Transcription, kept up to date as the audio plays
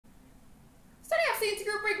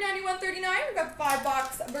$191.39. We've got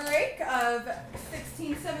 5-box break of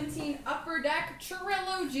 16-17 Upper Deck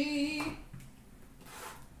Trilogy.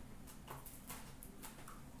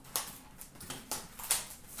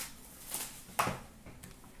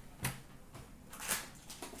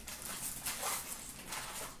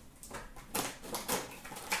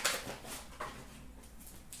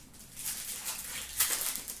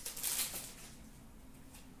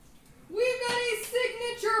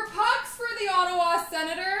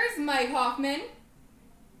 Senators, Mike Hoffman.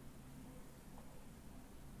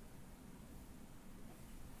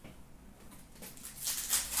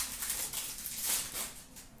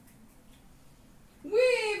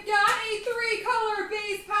 We've got a 3-color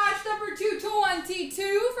base patch number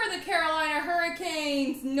 222 for the Carolina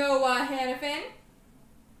Hurricanes, Noah Hanifin.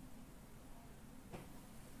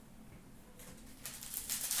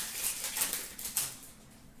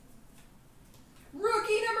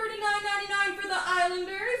 Rookie number to 999 for the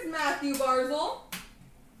Islanders, Matthew Barzal.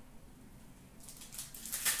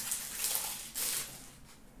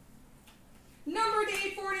 Number to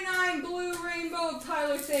 849, Blue Rainbow of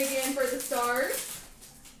Tyler Seguin for the Stars.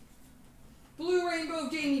 Blue Rainbow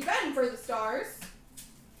of Jamie Benn for the Stars.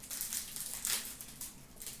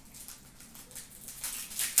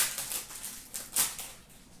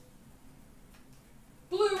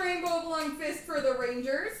 Blue Rainbow of Lundqvist for the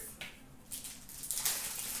Rangers.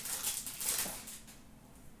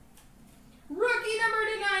 Rookie number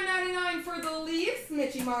to 999 for the Leafs,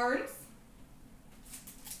 Mitchie Marnes.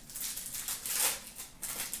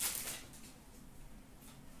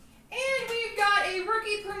 And we've got a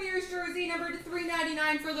Rookie Premier's jersey number to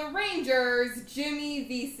 399 for the Rangers, Jimmy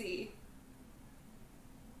Vesey.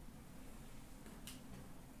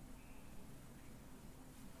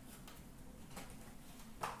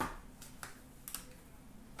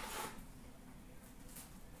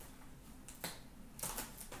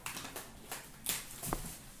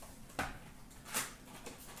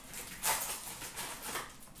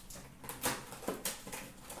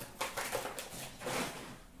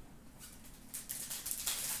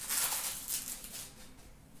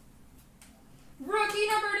 Rookie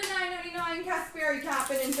number to 999, Kasperi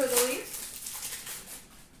Kapanen for the Leafs.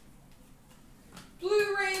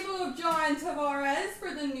 Blue Rainbow of John Tavares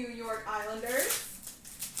for the New York Islanders.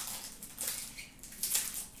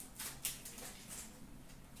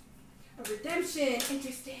 A redemption,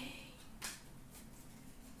 interesting.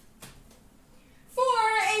 For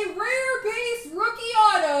a rare base rookie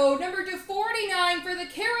auto, number 249 for the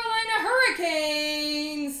Carolina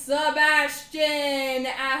Hurricanes, Sebastian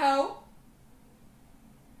Aho.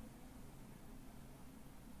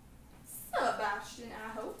 Sebastian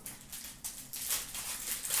Aho.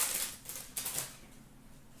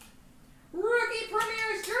 Rookie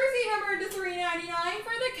Premier's jersey number to 399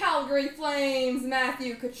 for the Calgary Flames,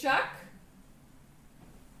 Matthew Tkachuk.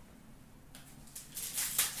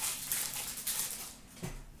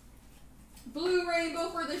 Blue Rainbow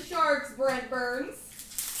for the Sharks, Brent Burns.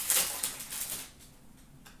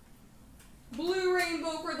 Blue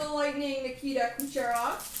Rainbow for the Lightning, Nikita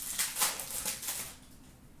Kucherov.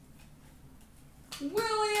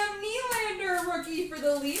 William Nylander, rookie for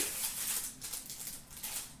the Leafs.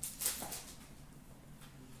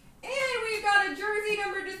 And we've got a jersey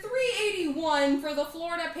number to 381 for the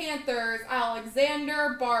Florida Panthers,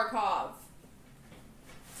 Alexander Barkov.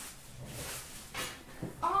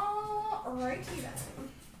 Alrighty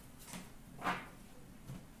then.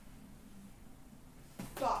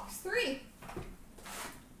 Box 3.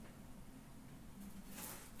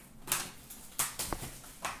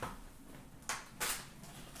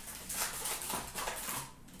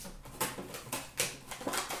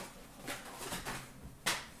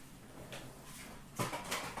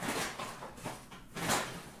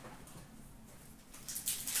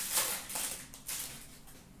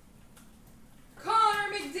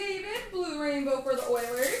 Rainbow for the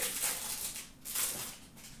Oilers.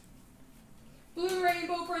 Blue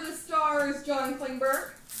Rainbow for the Stars, John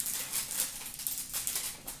Klingberg.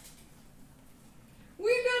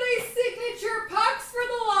 We've got a signature pucks for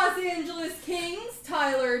the Los Angeles Kings,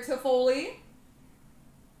 Tyler Toffoli.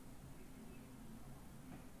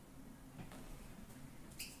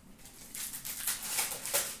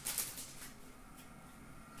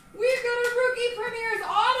 We've got a Rookie Premier's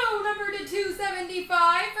auto number to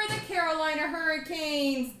 275 for the Carolina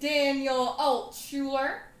Hurricanes, Daniel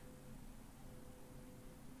Altschuler.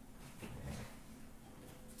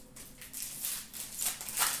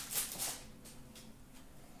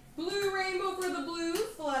 Blue Rainbow for the Blues,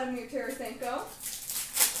 Vladimir Tarasenko.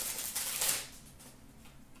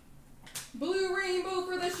 Blue Rainbow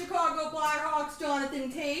for the Chicago Blackhawks,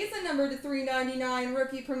 Jonathan Tays, a number to 399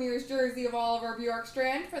 rookie premier's jersey of Oliver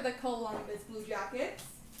Bjorkstrand for the Columbus Blue Jackets.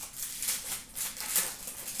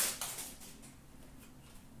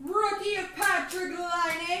 Rookie of Patrick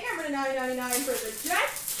Laine, number to 999 for the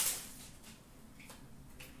Jets.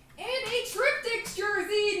 And a triptychs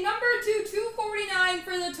jersey, number to 249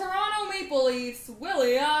 for the Toronto Maple Leafs,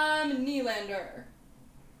 William Nylander.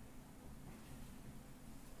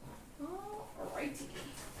 Alrighty.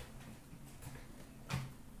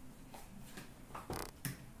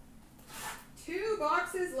 Two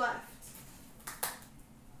boxes left.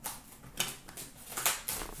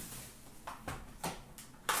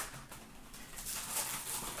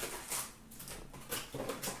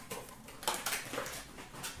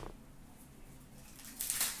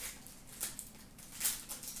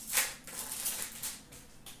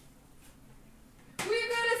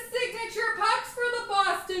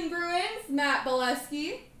 Matt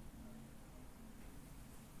Bolesky.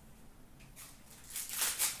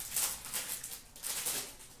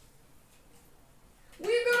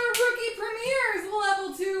 We've got a rookie premieres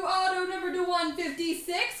level 2 auto number to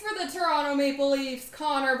 156 for the Toronto Maple Leafs,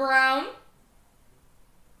 Connor Brown.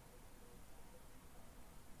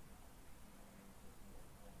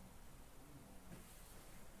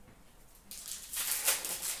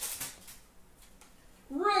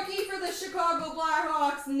 Rookie for the Chicago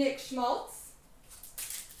Blackhawks, Nick Schmaltz.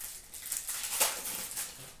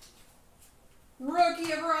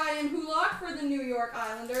 Rookie of Ryan Hulock for the New York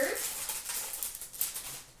Islanders.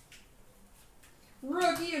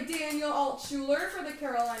 Rookie of Daniel Altshuler for the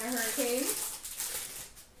Carolina Hurricanes.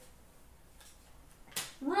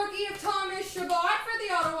 Rookie of Thomas Chabot for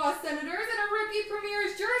the Ottawa Senators. And a rookie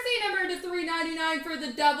premier's jersey number to 399 for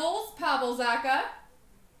the Devils, Pavel Zacha.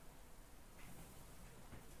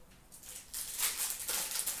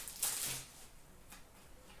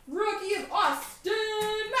 Rookie of Austin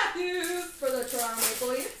Matthews for the Toronto Maple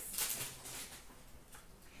Leafs.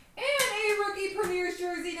 And a rookie premier's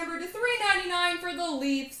jersey number to 399 for the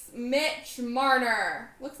Leafs, Mitch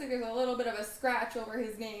Marner. Looks like there's a little bit of a scratch over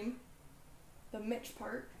his name. The Mitch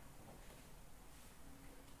part.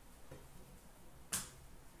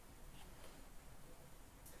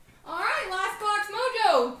 Alright, last box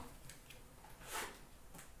mojo.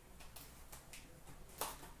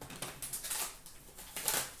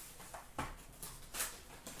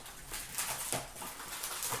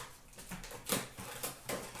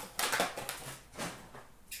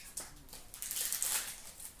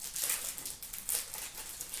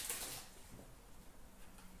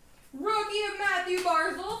 Rookie of Matthew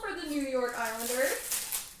Barzal for the New York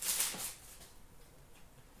Islanders.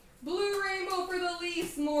 Blue Rainbow for the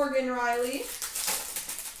Leafs, Morgan Riley.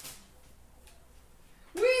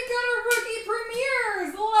 We've got a rookie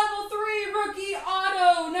premieres, level 3 rookie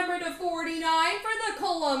auto, number to 49 for the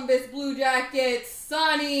Columbus Blue Jackets,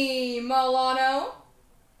 Sonny Milano.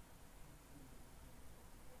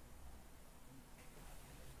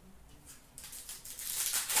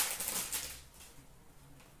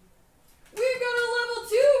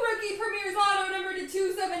 Premier's auto number to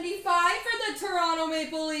 275 for the Toronto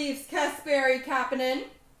Maple Leafs, Kasperi Kapanen.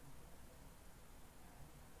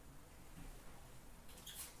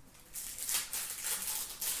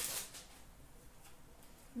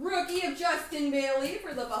 Rookie of Justin Bailey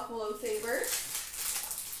for the Buffalo Sabres.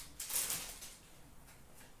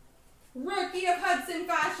 Rookie of Hudson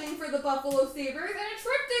Fasching for the Buffalo Sabres. And a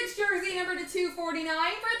triptychs jersey number to 249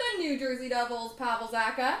 for the New Jersey Devils, Pavel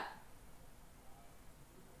Zacha.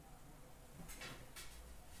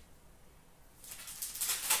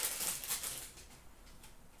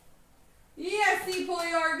 Jesse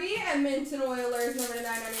Puljujarvi, Edmonton Oilers, number to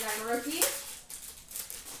 999 rookie.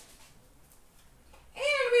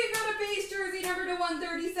 And we've got a base jersey number to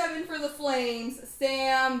 137 for the Flames,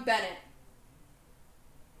 Sam Bennett.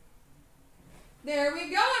 There we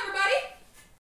go, everybody.